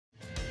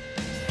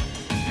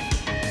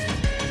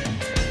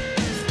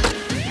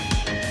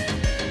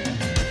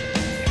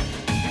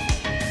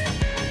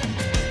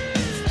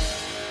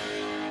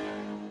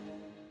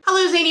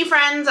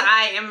friends,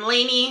 I am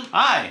Laney.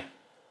 Hi,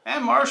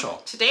 and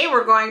Marshall. Today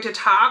we're going to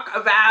talk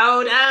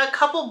about a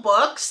couple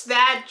books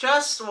that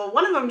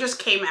one of them just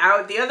came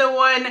out. The other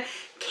one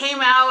came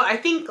out, I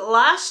think,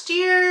 last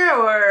year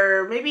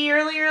or maybe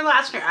earlier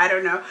last year. I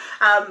don't know.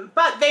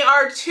 But they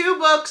are two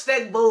books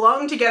that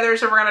belong together,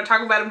 so we're going to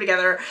talk about them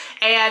together.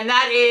 And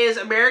that is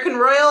American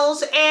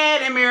Royals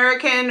and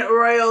American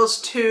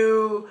Royals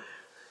 2: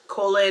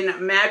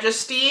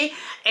 Majesty,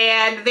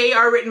 and they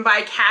are written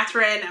by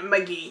Katharine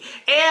McGee.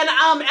 And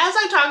as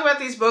I talk about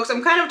these books,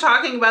 I'm kind of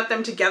talking about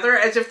them together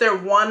as if they're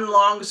one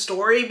long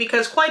story,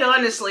 because quite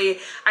honestly,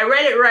 I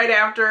read it right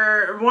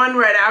after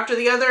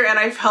the other, and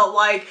I felt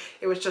like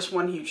it was just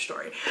one huge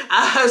story.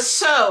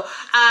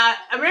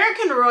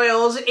 American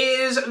Royals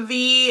is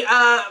the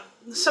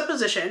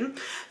supposition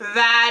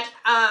that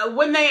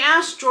when they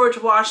asked George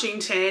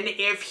Washington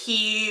if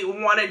he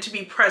wanted to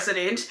be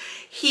president,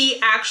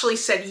 he actually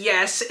said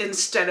yes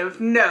instead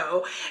of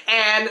no.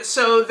 And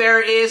so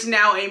there is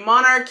now a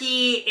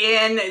monarchy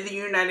in the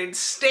United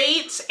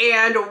States,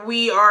 and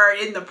we are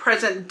in the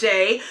present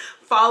day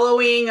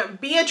following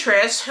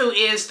Beatrice, who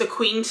is the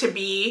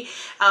queen-to-be,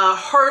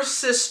 her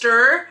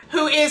sister,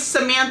 who is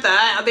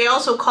Samantha. They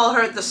also call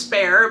her the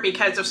Spare,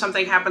 because if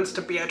something happens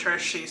to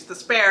Beatrice, she's the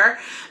Spare.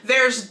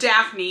 There's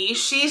Daphne.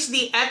 She's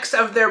the ex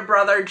of their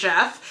brother,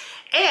 Jeff.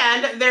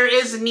 And there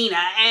is Nina,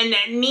 and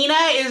Nina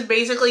is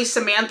basically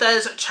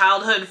Samantha's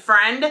childhood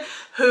friend,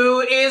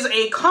 who is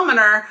a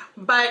commoner,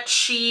 but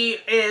she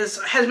has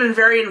been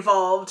very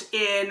involved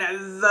in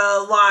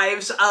the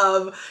lives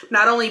of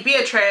not only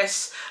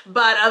Beatrice,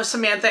 but of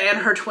Samantha and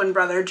her twin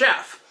brother,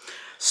 Jeff.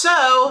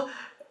 So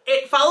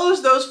it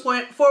follows those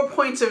 4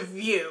 points of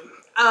view.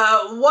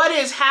 What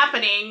is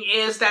happening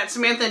is that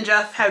Samantha and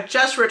Jeff have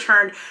just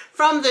returned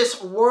from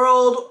this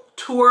world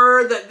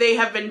tour that they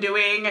have been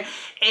doing,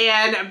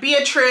 and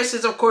Beatrice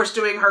is of course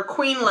doing her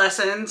queen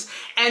lessons,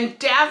 and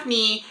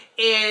Daphne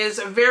is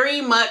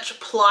very much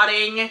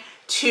plotting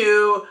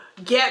to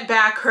get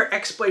back her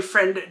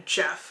ex-boyfriend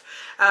Jeff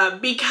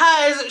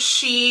because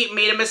she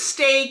made a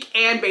mistake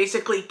and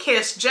basically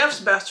kissed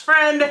Jeff's best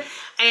friend,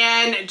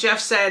 and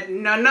Jeff said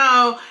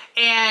no,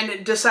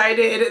 and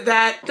decided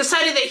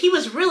that he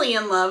was really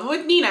in love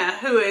with Nina,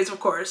 who is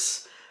of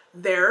course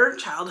their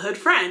childhood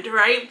friend,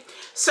 right?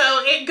 So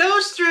it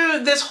goes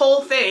through this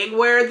whole thing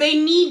where they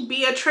need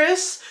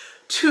Beatrice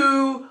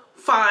to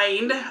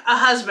find a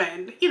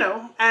husband, you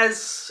know,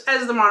 as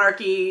the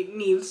monarchy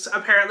needs,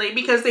 apparently,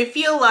 because they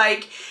feel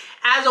like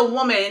as a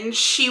woman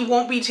she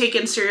won't be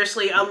taken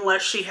seriously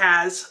unless she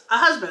has a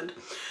husband.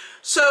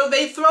 So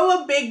they throw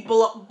a big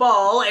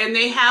ball, and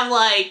they have,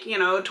 like, you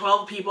know,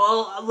 12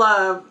 people,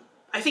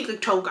 I think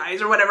like 12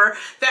 guys or whatever,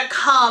 that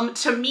come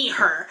to meet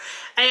her.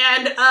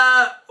 And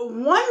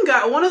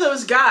one of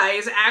those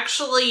guys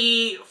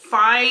actually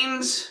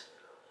finds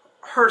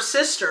her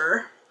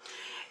sister,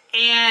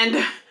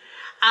 and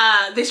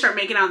they start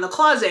making out in the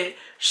closet.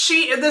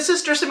 The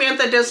sister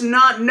Samantha does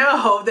not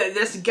know that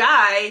this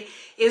guy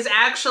is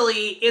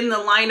actually in the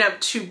lineup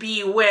to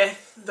be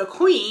with the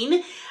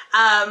queen.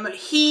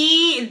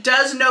 He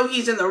does know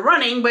he's in the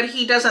running, but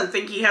he doesn't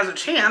think he has a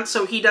chance,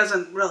 so he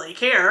doesn't really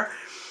care.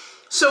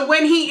 So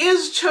when he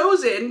is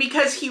chosen,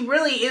 because he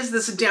really is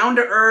this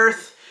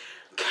down-to-earth,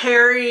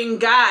 caring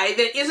guy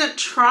that isn't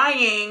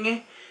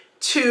trying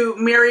to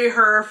marry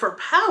her for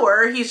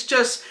power, he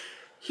just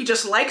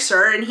likes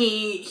her, and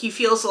he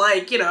feels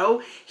like, you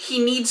know,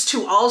 he needs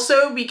to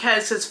also,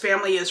 because his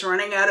family is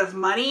running out of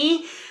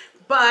money,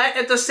 but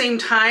at the same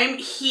time,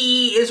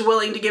 he is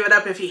willing to give it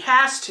up if he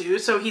has to,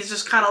 so he's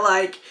just kind of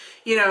like,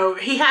 you know,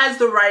 he has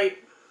the right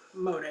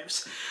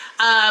motives.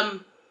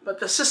 But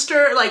the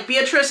sister, like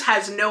Beatrice,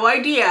 has no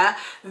idea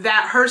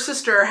that her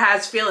sister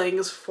has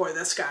feelings for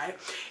this guy.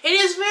 It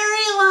is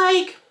very,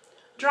 like,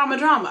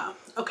 drama,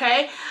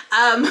 okay?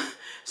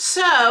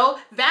 So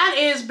that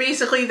is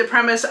basically the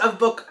premise of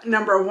book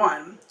number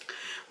 1.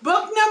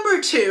 Book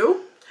number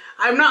 2,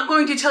 I'm not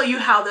going to tell you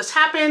how this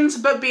happens,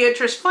 but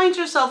Beatrice finds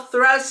herself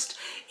thrust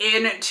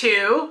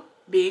into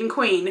being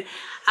queen.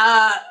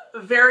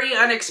 Very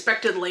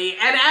unexpectedly,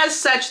 and as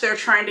such they're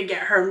trying to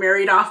get her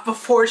married off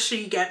before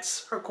she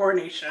gets her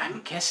coronation. I'm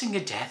guessing a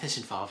death is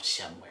involved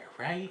somewhere,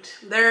 right?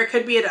 There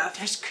could be a death.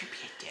 There could be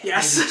a death.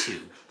 Yes. Maybe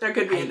 2. There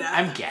could be a death.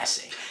 I'm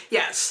guessing.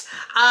 Yes.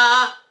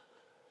 I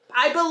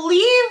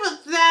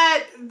believe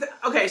that,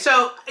 okay,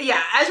 so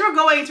yeah, as we're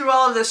going through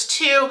all of this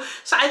too,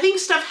 so I think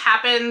stuff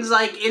happens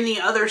like in the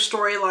other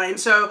storyline.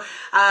 So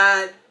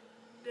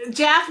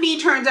Daphne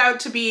turns out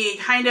to be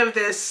kind of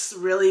this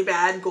really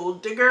bad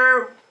gold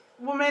digger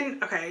woman.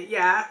 Okay,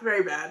 yeah,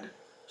 very bad.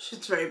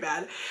 She's very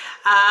bad.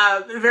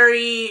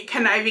 Very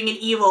conniving and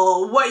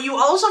evil. What you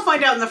also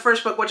find out in the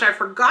first book, which I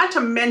forgot to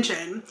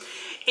mention,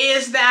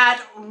 is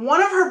that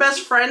one of her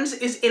best friends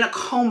is in a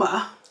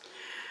coma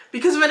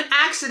because of an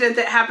accident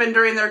that happened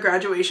during their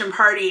graduation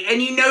party. And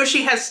you know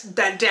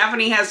that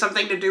Daphne has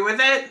something to do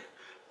with it,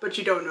 but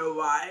you don't know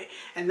why.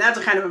 And that's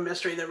kind of a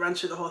mystery that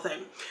runs through the whole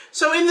thing.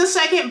 So in the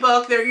second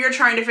book, you're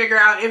trying to figure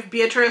out if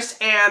Beatrice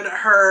and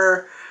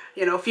her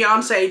you know,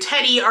 fiance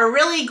Teddy are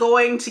really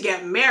going to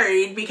get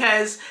married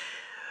because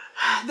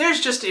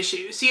there's just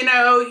issues, you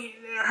know,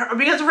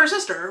 because of her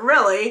sister,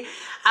 really.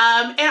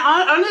 And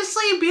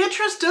honestly,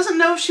 Beatrice doesn't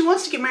know if she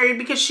wants to get married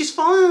because she's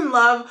fallen in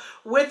love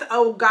with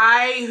a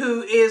guy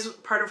who is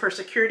part of her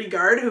security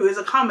guard, who is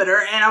a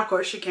commoner, and of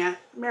course she can't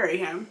marry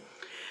him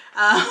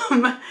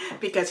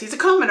because he's a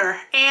commoner.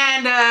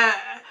 And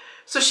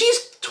so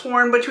she's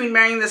torn between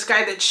marrying this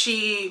guy that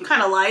she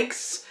kind of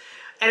likes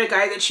and a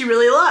guy that she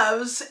really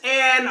loves,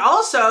 and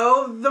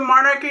also the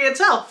monarchy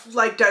itself.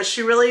 Like, does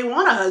she really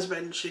want a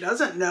husband? She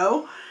doesn't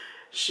know.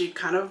 She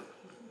kind of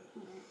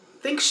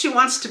thinks she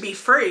wants to be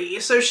free,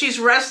 so she's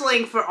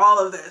wrestling for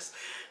all of this.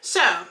 So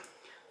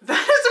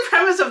that is the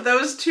premise of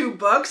those two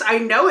books. I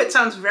know it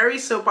sounds very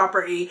soap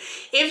opera-y.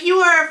 If you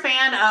are a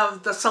fan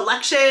of The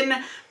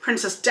Selection,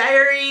 Princess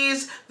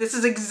Diaries, this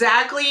is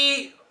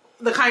exactly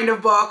the kind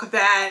of book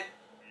that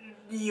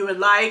you would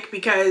like,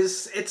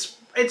 because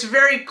it's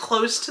very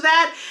close to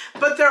that,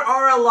 but there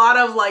are a lot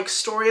of like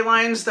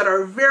storylines that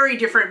are very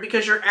different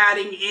because you're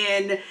adding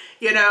in,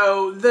 you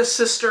know, the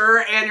sister,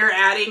 and you're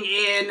adding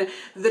in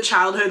the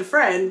childhood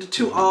friend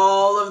to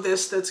all of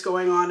this that's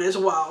going on as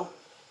well.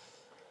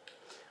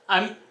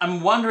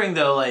 I'm wondering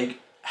though, like,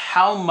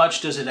 how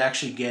much does it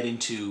actually get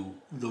into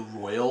the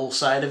royal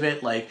side of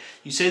it? Like,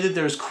 you say that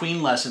there's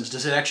queen lessons.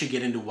 Does it actually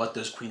get into what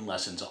those queen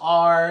lessons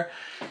are?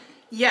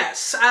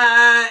 Yes,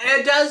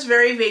 it does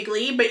very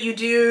vaguely, but you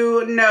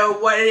do know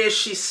what it is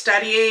she's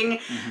studying,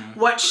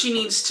 what she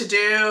needs to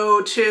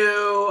do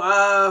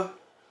to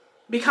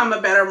become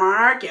a better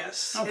monarch.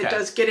 Yes, okay. It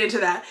does get into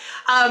that.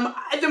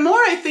 The more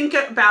I think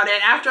about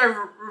it, after I've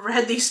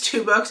read these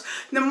two books,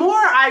 the more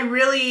I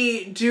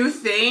really do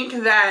think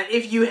that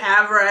if you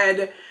have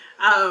read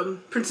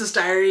Princess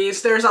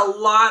Diaries, there's a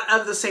lot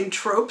of the same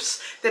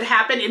tropes that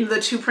happen in the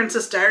two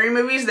Princess Diary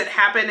movies that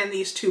happen in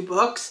these two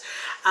books.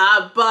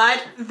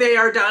 But they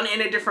are done in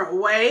a different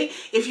way.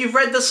 If you've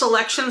read the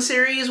Selection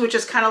series, which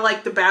is kind of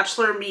like The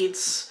Bachelor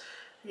meets,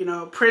 you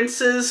know,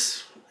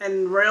 princes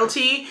and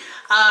royalty,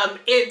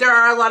 there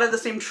are a lot of the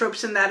same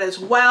tropes in that as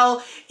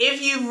well.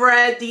 If you've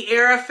read The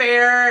Heir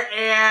Affair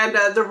and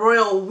The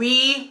Royal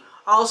We,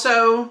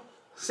 also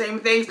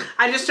same things.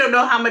 I just don't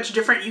know how much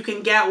different you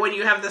can get when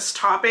you have this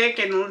topic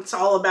and it's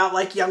all about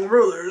like young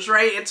rulers,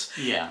 right? It's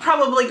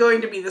probably going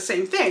to be the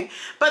same thing.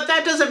 But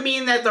that doesn't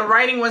mean that the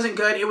writing wasn't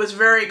good. It was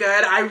very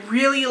good. I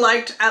really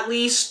liked at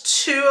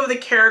least two of the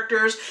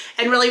characters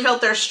and really felt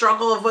their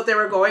struggle of what they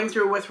were going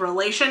through with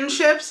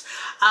relationships.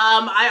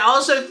 I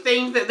also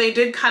think that they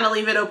did kind of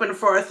leave it open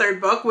for a third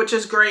book, which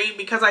is great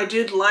because I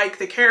did like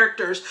the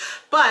characters.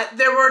 But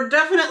there were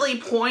definitely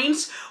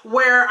points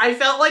where I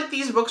felt like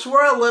these books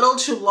were a little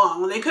too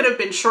long. They could have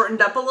been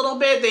shortened up a little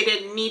bit. They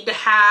didn't need to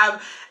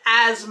have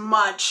as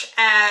much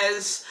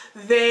as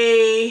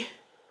they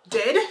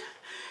did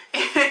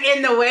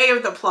in the way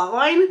of the plot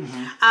line.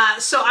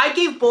 So I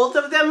gave both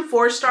of them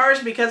 4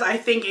 stars because I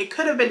think it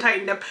could have been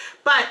tightened up,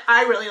 but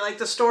I really liked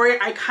the story.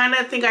 I kind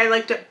of think I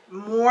liked it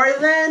more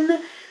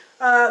than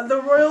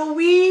the Royal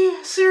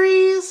We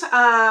series,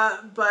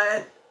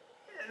 but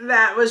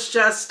that was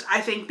just,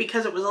 I think,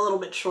 because it was a little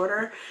bit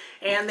shorter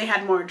and they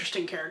had more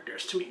interesting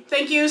characters to me.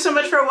 Thank you so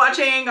much for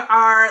watching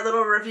our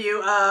little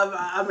review of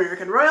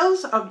American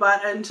Royals,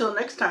 but until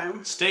next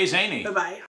time, stay zany. Bye-bye.